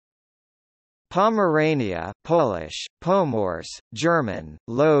Pomerania Polish, Pomors, German,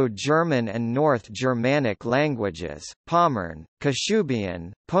 Low German and North Germanic languages, Pommern,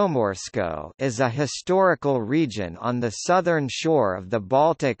 Kashubian, Pomorsko is a historical region on the southern shore of the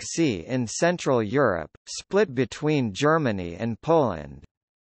Baltic Sea in Central Europe, split between Germany and Poland.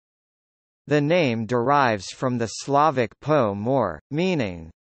 The name derives from the Slavic po more,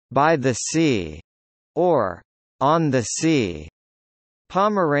 meaning, by the sea, or on the sea.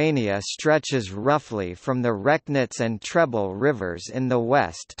 Pomerania stretches roughly from the Recknitz and Trebel rivers in the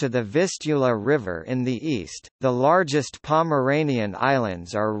west to the Vistula River in the east. The largest Pomeranian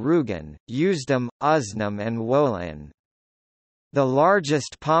islands are Rügen, Usedom, Uznum, and Wolin. The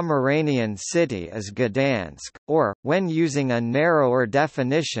largest Pomeranian city is Gdansk, or, when using a narrower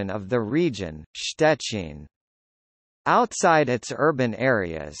definition of the region, Szczecin. Outside its urban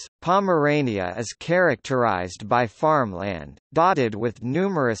areas, Pomerania is characterized by farmland, dotted with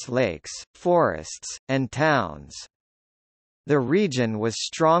numerous lakes, forests, and towns. The region was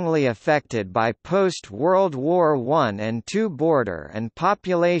strongly affected by post-World War I and II border and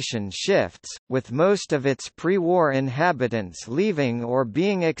population shifts, with most of its pre-war inhabitants leaving or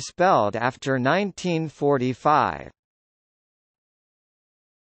being expelled after 1945.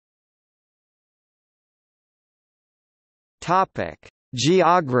 Topic: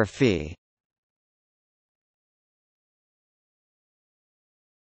 Geography.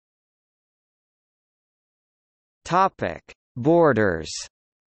 Topic: Borders.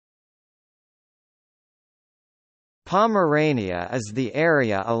 Pomerania is the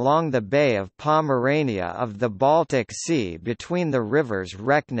area along the Bay of Pomerania of the Baltic Sea between the rivers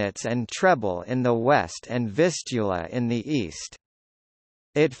Recknitz and Trebel in the west and Vistula in the east.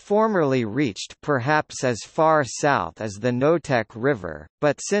 It formerly reached perhaps as far south as the Notek River,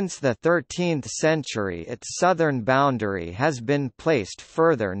 but since the 13th century its southern boundary has been placed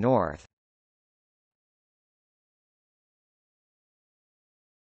further north.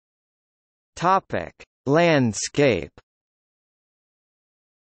 Landscape.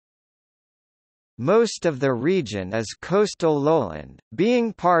 Most of the region is coastal lowland,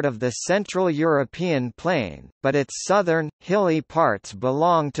 being part of the Central European Plain, but its southern, hilly parts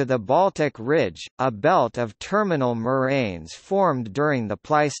belong to the Baltic Ridge, a belt of terminal moraines formed during the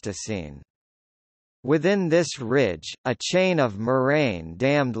Pleistocene. Within this ridge, a chain of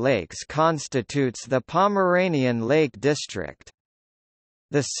moraine-dammed lakes constitutes the Pomeranian Lake District.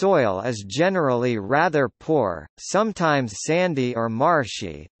 The soil is generally rather poor, sometimes sandy or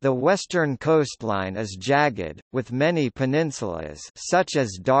marshy. The western coastline is jagged, with many peninsulas such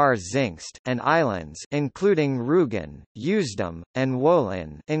as Dar Zingst and islands including Rügen, Usedom, and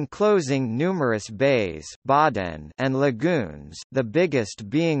Wolin enclosing numerous bays Baden and lagoons, the biggest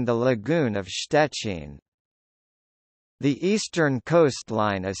being the lagoon of Szczecin. The eastern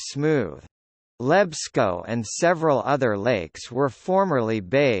coastline is smooth. Lebsko and several other lakes were formerly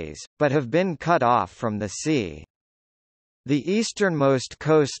bays, but have been cut off from the sea. The easternmost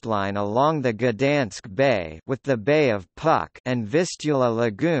coastline along the Gdansk Bay with the Bay of Puck and Vistula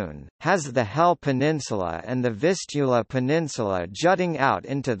Lagoon, has the Hel Peninsula and the Vistula Peninsula jutting out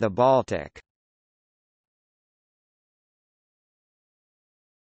into the Baltic.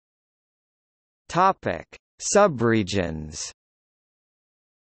 Subregions.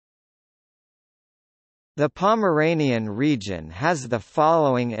 The Pomeranian region has the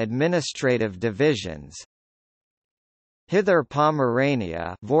following administrative divisions: Hither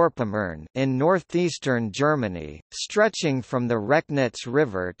Pomerania in northeastern Germany, stretching from the Recknitz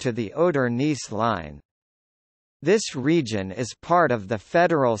River to the Oder-Neisse line. This region is part of the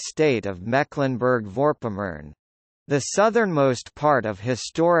federal state of Mecklenburg-Vorpommern. The southernmost part of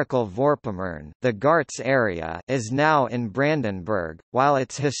historical Vorpommern, the Garz area, is now in Brandenburg, while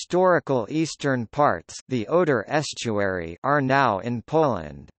its historical eastern parts, the Oder estuary, are now in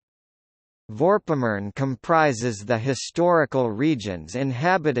Poland. Vorpommern comprises the historical regions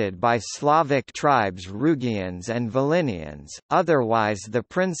inhabited by Slavic tribes Rugians and Volinians, otherwise the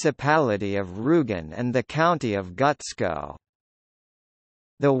Principality of Rügen and the county of Gutsko.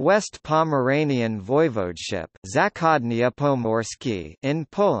 The West Pomeranian Voivodeship in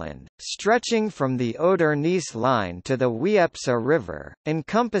Poland, stretching from the Oder-Neisse line to the Wiepsa River,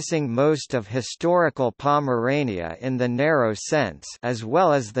 encompassing most of historical Pomerania in the narrow sense as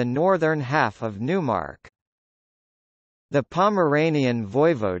well as the northern half of Neumark. The Pomeranian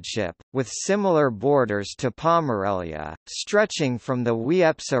Voivodeship, with similar borders to Pomerelia, stretching from the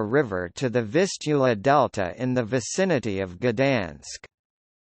Wiepsa River to the Vistula Delta in the vicinity of Gdansk.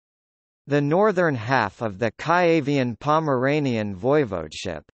 The northern half of the Kievan-Pomeranian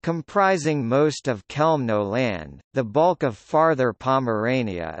voivodeship, comprising most of Chełmno land, the bulk of farther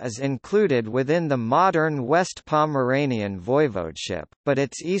Pomerania is included within the modern West Pomeranian voivodeship, but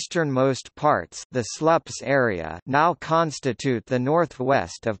its easternmost parts, the Slups area, now constitute the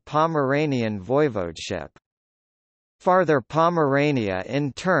northwest of Pomeranian voivodeship. Farther Pomerania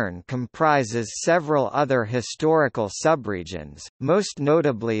in turn comprises several other historical subregions, most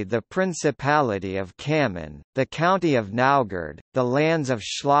notably the Principality of Kamen, the County of Naugard, the lands of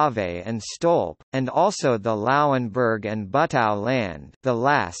Schlave and Stolp, and also the Lauenburg and Buttau land. The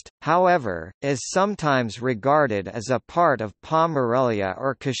last, however, is sometimes regarded as a part of Pomerelia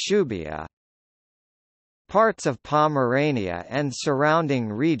or Kashubia. Parts of Pomerania and surrounding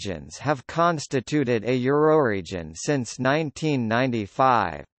regions have constituted a Euroregion since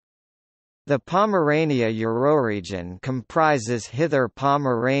 1995. The Pomerania Euroregion comprises Hither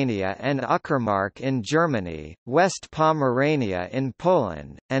Pomerania and Uckermark in Germany, West Pomerania in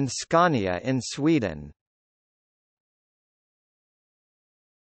Poland, and Scania in Sweden.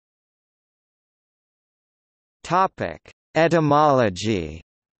 Etymology.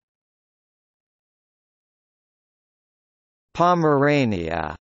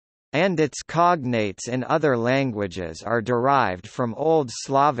 Pomerania and its cognates in other languages are derived from Old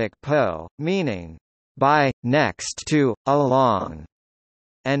Slavic po, meaning by, next to, along,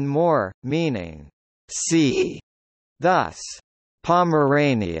 and more, meaning sea. Thus,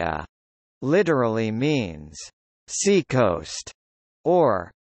 Pomerania literally means seacoast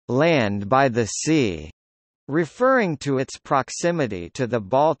or land by the sea. Referring to its proximity to the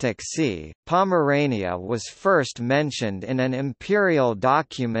Baltic Sea, Pomerania was first mentioned in an imperial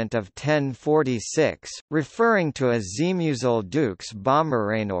document of 1046, referring to a Zemuzel dux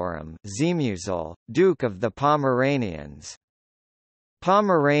Pomeranorum, Zemuzel, Duke of the Pomeranians.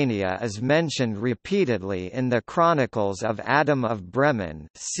 Pomerania is mentioned repeatedly in the Chronicles of Adam of Bremen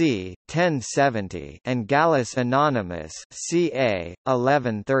c. 1070 and Gallus Anonymus ca.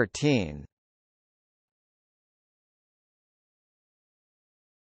 1113.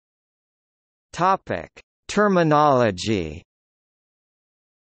 Terminology.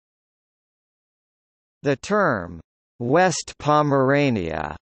 The term, West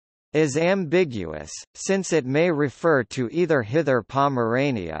Pomerania, is ambiguous, since it may refer to either Hither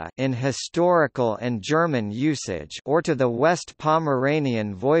Pomerania in historical and German usage or to the West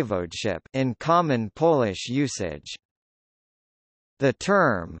Pomeranian voivodeship in common Polish usage. The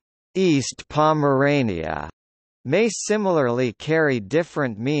term, East Pomerania, may similarly carry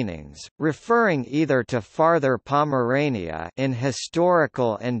different meanings, referring either to farther Pomerania in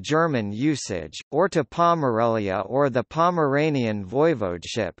historical and German usage, or to Pomerelia or the Pomeranian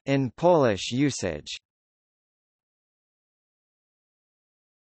voivodeship in Polish usage.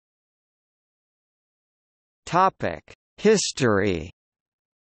 History.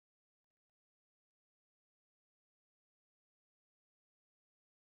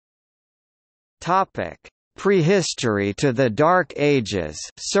 Prehistory to the Dark Ages,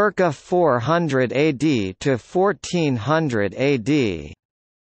 circa 400 AD to 1400 AD.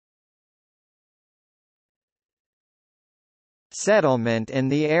 Settlement in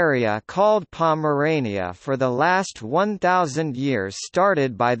the area called Pomerania for the last 1,000 years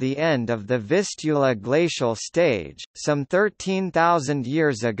started by the end of the Vistula glacial stage, some 13,000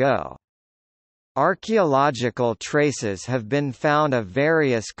 years ago. Archaeological traces have been found of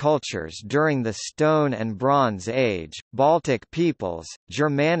various cultures during the Stone and Bronze Age, Baltic peoples,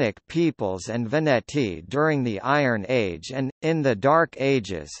 Germanic peoples and Veneti during the Iron Age and, in the Dark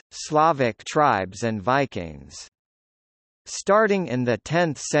Ages, Slavic tribes and Vikings. Starting in the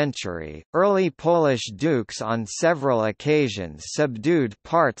 10th century, early Polish dukes on several occasions subdued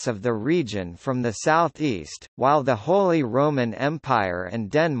parts of the region from the southeast, while the Holy Roman Empire and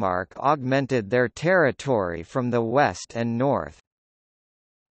Denmark augmented their territory from the west and north.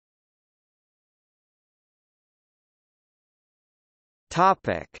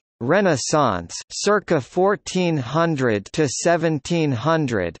 Renaissance, circa 1400 to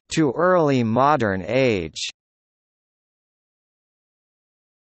 1700, to early modern age.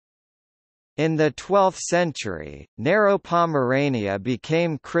 In the 12th century, Narrow Pomerania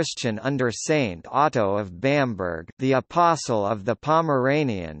became Christian under Saint Otto of Bamberg, the Apostle of the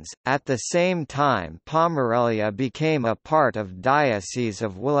Pomeranians. At the same time, Pomerelia became a part of Diocese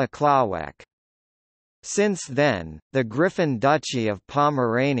of Włocławek. Since then, the Griffin Duchy of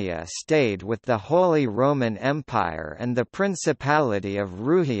Pomerania stayed with the Holy Roman Empire and the Principality of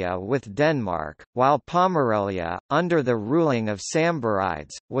Ruhia with Denmark, while Pomerelia, under the ruling of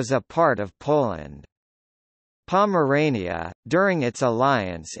Samborides, was a part of Poland. Pomerania, during its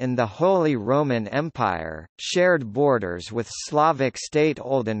alliance in the Holy Roman Empire, shared borders with Slavic state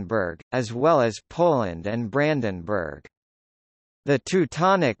Oldenburg, as well as Poland and Brandenburg. The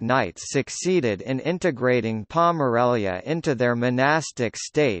Teutonic Knights succeeded in integrating Pomerelia into their monastic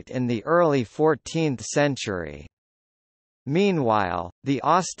state in the early 14th century. Meanwhile, the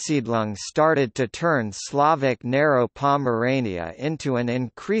Ostsiedlung started to turn Slavic Narrow Pomerania into an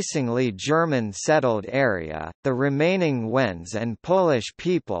increasingly German-settled area. The remaining Wends and Polish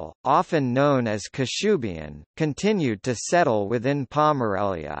people, often known as Kashubian, continued to settle within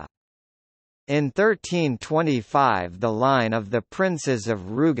Pomerelia. In 1325 the line of the princes of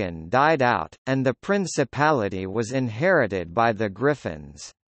Rugen died out, and the principality was inherited by the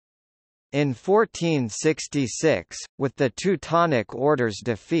Griffins. In 1466, with the Teutonic Order's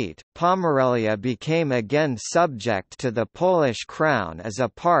defeat, Pomerelia became again subject to the Polish crown as a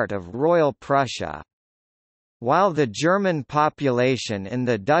part of Royal Prussia. While the German population in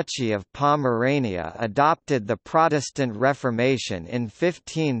the Duchy of Pomerania adopted the Protestant Reformation in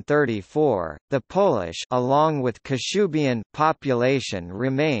 1534, the Polish along with Kashubian population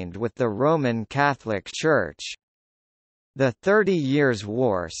remained with the Roman Catholic Church. The 30 Years'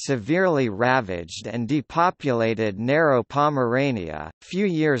 War severely ravaged and depopulated Narrow Pomerania. Few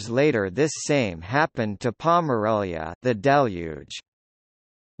years later this same happened to Pomerelia, the deluge.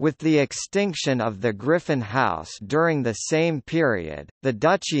 With the extinction of the Griffin House during the same period, the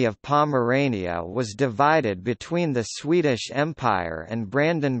Duchy of Pomerania was divided between the Swedish Empire and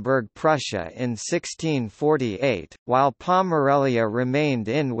Brandenburg Prussia in 1648, while Pomerelia remained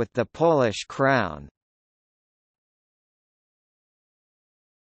in with the Polish crown.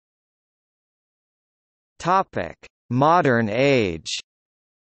 Modern age.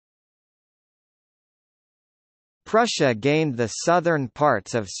 Prussia gained the southern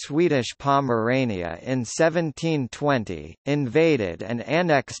parts of Swedish Pomerania in 1720, invaded and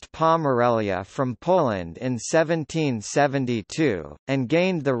annexed Pomerelia from Poland in 1772, and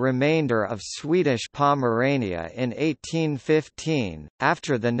gained the remainder of Swedish Pomerania in 1815,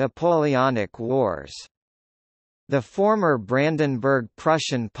 after the Napoleonic Wars. The former Brandenburg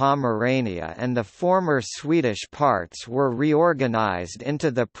Prussian Pomerania and the former Swedish parts were reorganized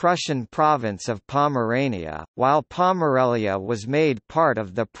into the Prussian province of Pomerania, while Pomerelia was made part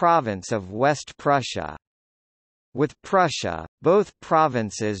of the province of West Prussia. With Prussia, both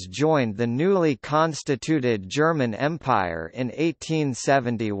provinces joined the newly constituted German Empire in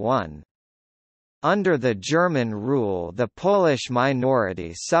 1871. Under the German rule, the Polish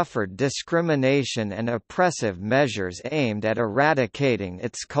minority suffered discrimination and oppressive measures aimed at eradicating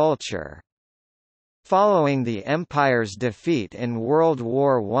its culture. Following the Empire's defeat in World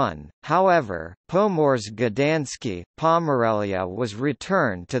War I, however, Pomorze Gdańskie, Pomerelia was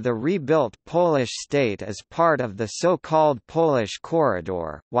returned to the rebuilt Polish state as part of the so-called Polish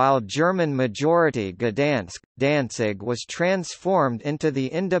Corridor, while German-majority Gdansk, Danzig was transformed into the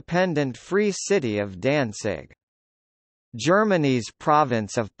independent Free City of Danzig. Germany's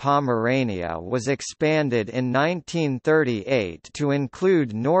province of Pomerania was expanded in 1938 to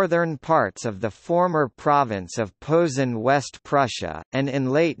include northern parts of the former province of Posen, West Prussia, and in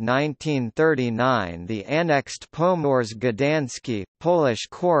late 1939 the annexed Pomorze Gdańskie, Polish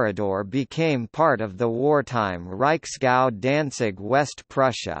Corridor became part of the wartime Reichsgau Danzig, West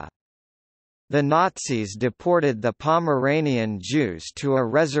Prussia. The Nazis deported the Pomeranian Jews to a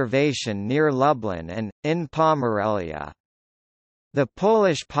reservation near Lublin and, in Pomerelia. The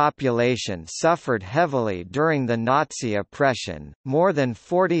Polish population suffered heavily during the Nazi oppression. More than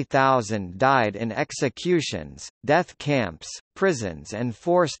 40,000 died in executions, death camps, prisons, and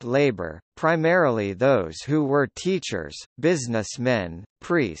forced labor, primarily those who were teachers, businessmen,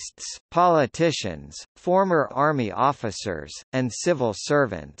 priests, politicians, former army officers, and civil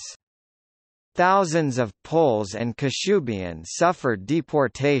servants. Thousands of Poles and Kashubians suffered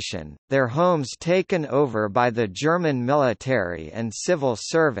deportation, their homes taken over by the German military and civil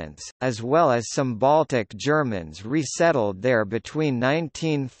servants, as well as some Baltic Germans resettled there between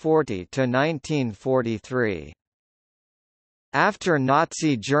 1940 to 1943. After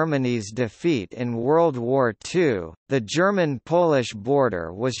Nazi Germany's defeat in World War II, the German-Polish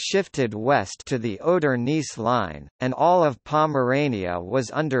border was shifted west to the Oder-Neisse line, and all of Pomerania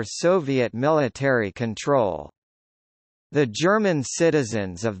was under Soviet military control. The German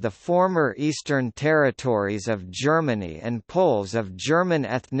citizens of the former Eastern territories of Germany and Poles of German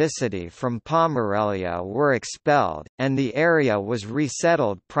ethnicity from Pomerania were expelled, and the area was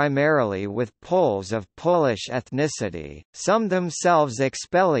resettled primarily with Poles of Polish ethnicity, some themselves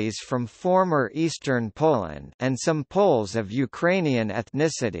expellees from former Eastern Poland, and some Poles of Ukrainian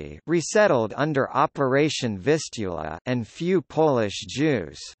ethnicity resettled under Operation Vistula, and few Polish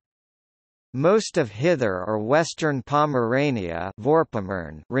Jews. Most of Hither or Western Pomerania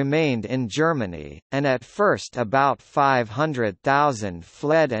remained in Germany, and at first about 500,000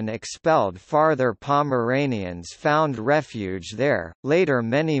 fled and expelled farther. Pomeranians found refuge there, later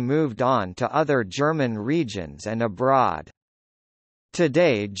many moved on to other German regions and abroad.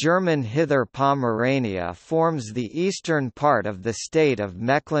 Today German Hither Pomerania forms the eastern part of the state of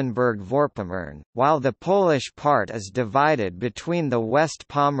Mecklenburg-Vorpommern, while the Polish part is divided between the West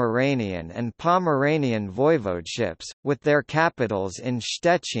Pomeranian and Pomeranian voivodeships, with their capitals in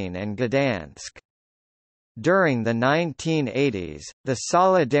Szczecin and Gdansk. During the 1980s, the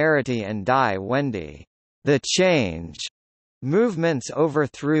Solidarity and Die Wende, the change movements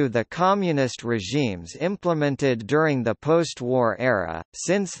overthrew the communist regimes implemented during the post-war era.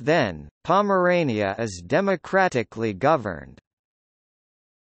 Since then, Pomerania is democratically governed.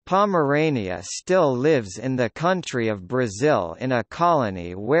 Pomerania still lives in the country of Brazil in a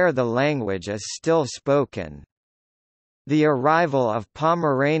colony where the language is still spoken. The arrival of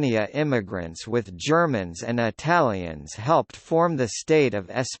Pomerania immigrants with Germans and Italians helped form the state of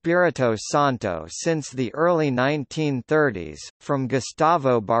Espírito Santo since the early 1930s, from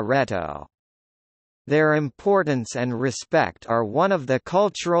Gustavo Barreto. Their importance and respect are one of the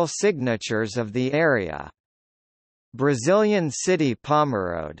cultural signatures of the area. Brazilian city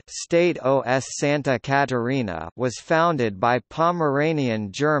Pomerode, State OS Santa Catarina, was founded by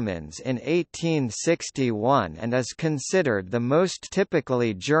Pomeranian Germans in 1861 and is considered the most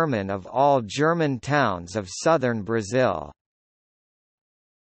typically German of all German towns of southern Brazil.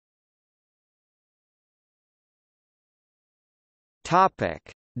 Topic: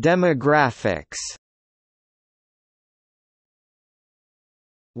 Demographics.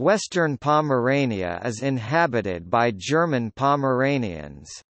 Western Pomerania is inhabited by German Pomeranians.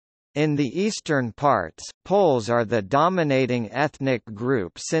 In the eastern parts, Poles are the dominating ethnic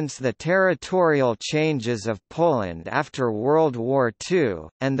group since the territorial changes of Poland after World War II,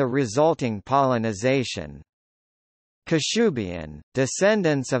 and the resulting Polonization. Kashubian,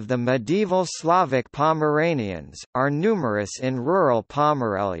 descendants of the medieval Slavic Pomeranians, are numerous in rural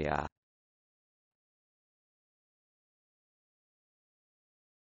Pomerelia.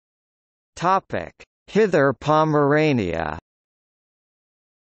 Hither Pomerania.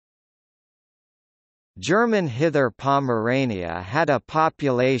 German Hither Pomerania had a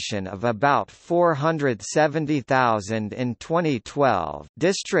population of about 470,000 in 2012,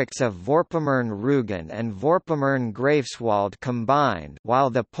 districts of Vorpommern-Rügen and Vorpommern-Greifswald combined, while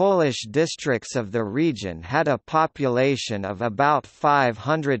the Polish districts of the region had a population of about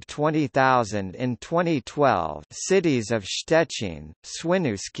 520,000 in 2012, cities of Szczecin,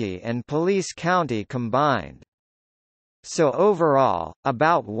 Świnoujście and Police County combined. So overall,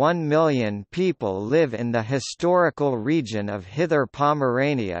 about 1 million people live in the historical region of Hither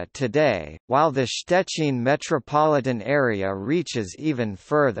Pomerania today, while the Szczecin metropolitan area reaches even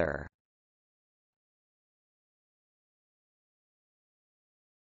further.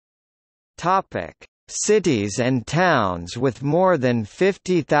 Cities and towns with more than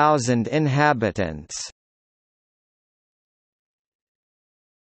 50,000 inhabitants.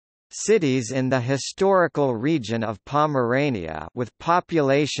 Cities in the historical region of Pomerania with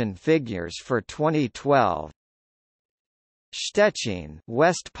population figures for 2012. Szczecin,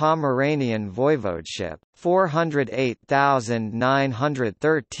 West Pomeranian Voivodeship,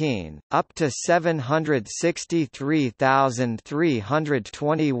 408,913, up to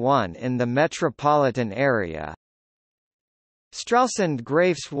 763,321 in the metropolitan area.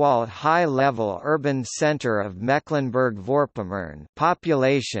 Stralsund-Greifswald high-level urban center of Mecklenburg-Vorpommern,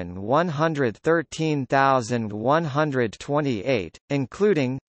 population 113,128,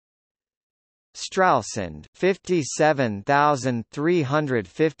 including Stralsund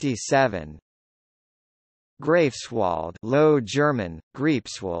 57,357, Greifswald Low German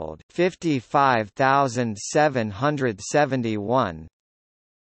Greifswald 55,771,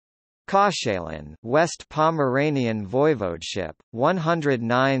 Koszalin, West Pomeranian Voivodeship,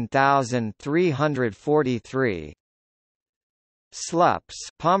 109,343. Slups,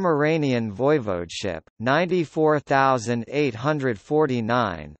 Pomeranian Voivodeship,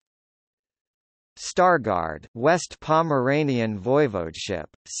 94,849. Stargard, West Pomeranian Voivodeship,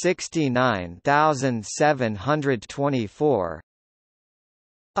 69,724.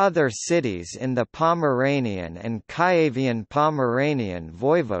 Other cities in the Pomeranian and Kievan Pomeranian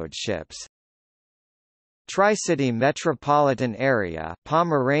voivodeships: Tri-City Metropolitan Area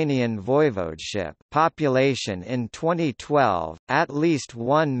Pomeranian Voivodeship, population in 2012 at least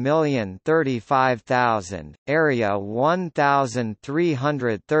 1,035,000, area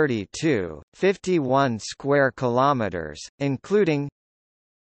 1,332, 51 square kilometers, including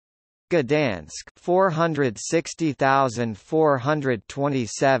Gdansk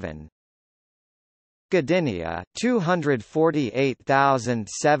 460,427, Gdynia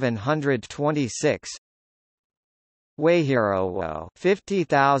 248,726, Wejherowo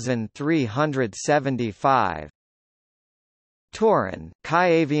 50,375, Toruń,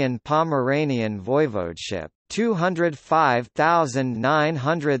 Kievan Pomeranian Voivodeship,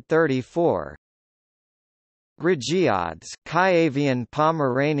 205,934, Grzyodz, Kievan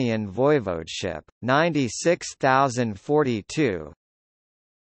Pomeranian Voivodeship, 96,042,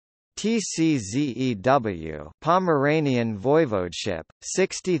 Tczew, Pomeranian Voivodeship,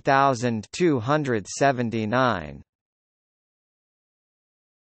 60,279.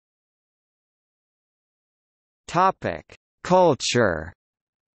 Topic: Culture.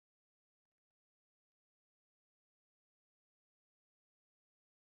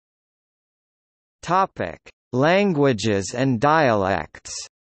 Topic: Languages and dialects.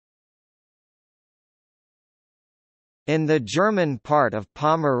 In the German part of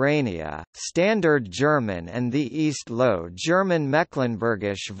Pomerania, Standard German and the East Low German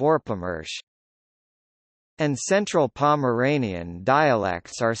Mecklenburgisch Vorpommerisch and Central Pomeranian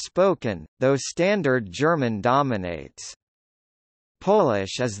dialects are spoken, though Standard German dominates.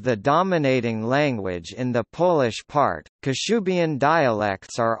 Polish is the dominating language in the Polish part. Kashubian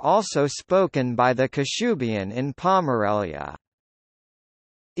dialects are also spoken by the Kashubian in Pomerelia.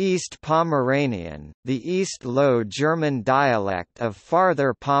 East Pomeranian, the East Low German dialect of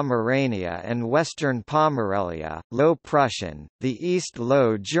Farther Pomerania and Western Pomerelia, Low Prussian, the East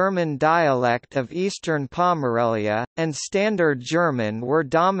Low German dialect of Eastern Pomerelia, and Standard German were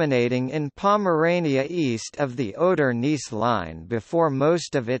dominating in Pomerania east of the Oder-Neisse line before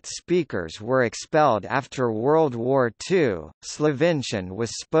most of its speakers were expelled after World War II. Sloventian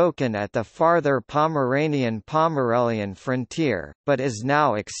was spoken at the Farther Pomeranian-Pomerelian frontier, but is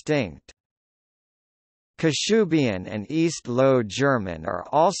now extinct. Kashubian and East Low German are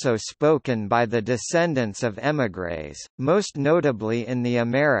also spoken by the descendants of émigrés, most notably in the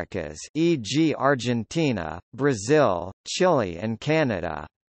Americas, e.g. Argentina, Brazil, Chile and Canada.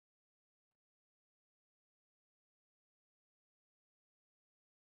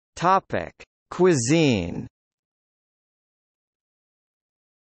 Topic: Cuisine.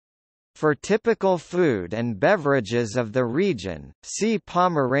 For typical food and beverages of the region, see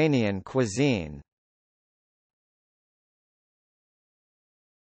Pomeranian cuisine.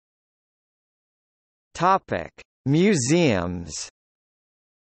 Topic: Museums.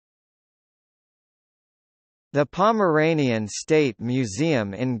 The Pomeranian State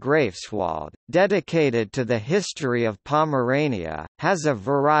Museum in Greifswald, dedicated to the history of Pomerania, has a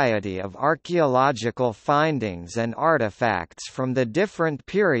variety of archaeological findings and artifacts from the different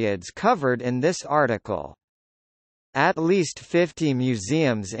periods covered in this article. At least 50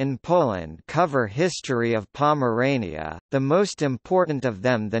 museums in Poland cover history of Pomerania, the most important of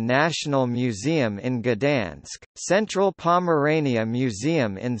them the National Museum in Gdansk, Central Pomerania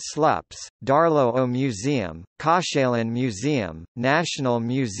Museum in Słupsk, Darłowo Museum, Koszalin Museum, National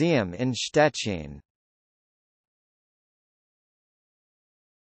Museum in Szczecin.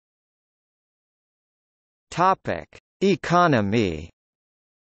 Economy.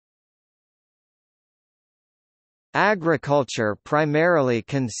 Agriculture primarily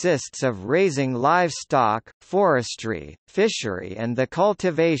consists of raising livestock, forestry, fishery and the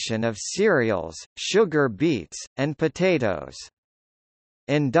cultivation of cereals, sugar beets, and potatoes.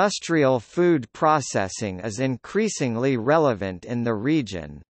 Industrial food processing is increasingly relevant in the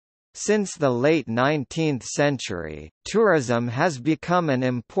region. Since the late 19th century, tourism has become an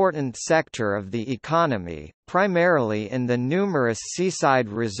important sector of the economy, primarily in the numerous seaside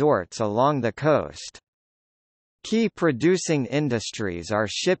resorts along the coast. Key producing industries are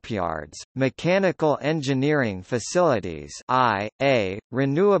shipyards, mechanical engineering facilities i.e.,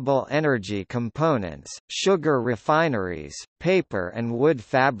 renewable energy components, sugar refineries, paper and wood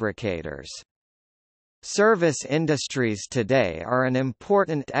fabricators. Service industries today are an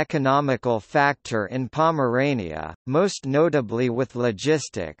important economical factor in Pomerania, most notably with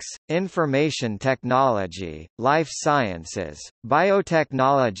logistics, information technology, life sciences,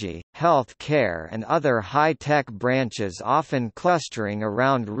 biotechnology, health care and other high-tech branches, often clustering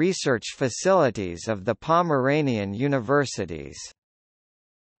around research facilities of the Pomeranian universities.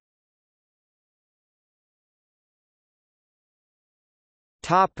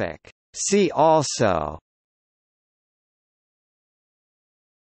 See also: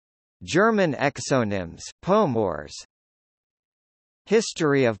 German exonyms, Pomors,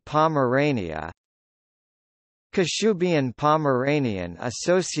 History of Pomerania, Kashubian-Pomeranian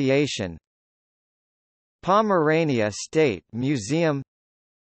Association, Pomerania State Museum,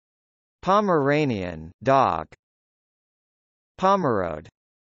 Pomeranian dog, Pomerode,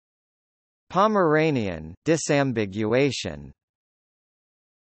 Pomeranian disambiguation.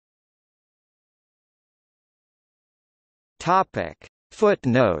 Topic: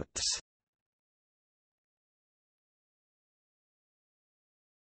 Footnotes.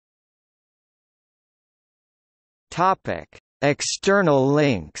 Topic: External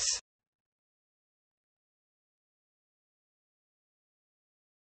links.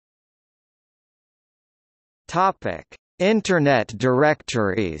 Topic: Internet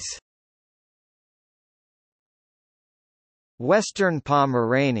directories. Western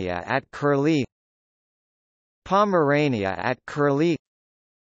Pomerania at Curlie, Pomerania at Curlie,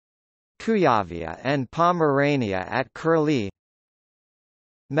 Kuyavia and Pomerania at Curlie,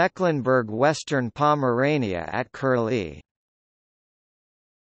 Mecklenburg-Western Pomerania at Curlie.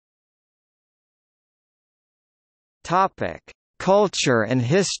 Topic: Culture and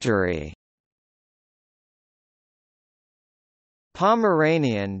history.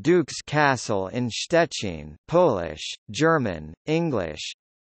 Pomeranian Duke's Castle in Szczecin, Polish, German, English.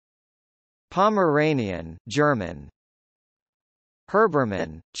 Pomeranian German.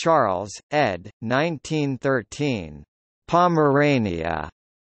 Herbermann, Charles, ed. 1913. Pomerania.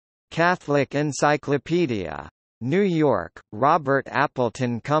 Catholic Encyclopedia. New York, Robert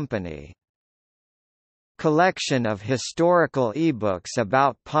Appleton Company. Collection of historical ebooks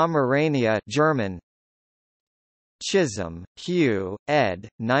about Pomerania German. Chisholm, Hugh, ed.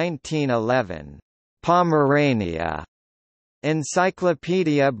 1911. Pomerania.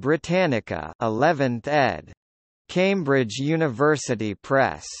 Encyclopædia Britannica 11th ed. Cambridge University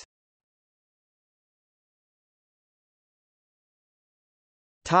Press.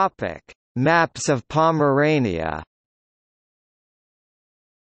 Topic: Maps of Pomerania.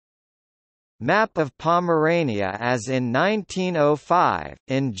 Map of Pomerania as in 1905,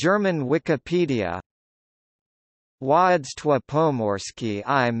 in German Wikipedia. Województwo Pomorskie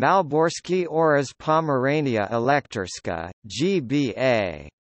I Malborskie oraz Pomerania Elektorska, GBA.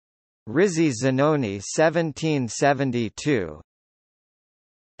 Rizzi Zanoni 1772.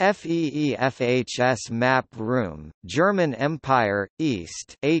 FEEFHS Map Room, German Empire,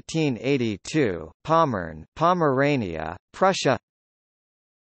 East 1882, Pommern, Pomerania, Prussia.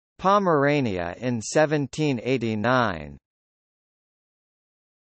 Pomerania in 1789.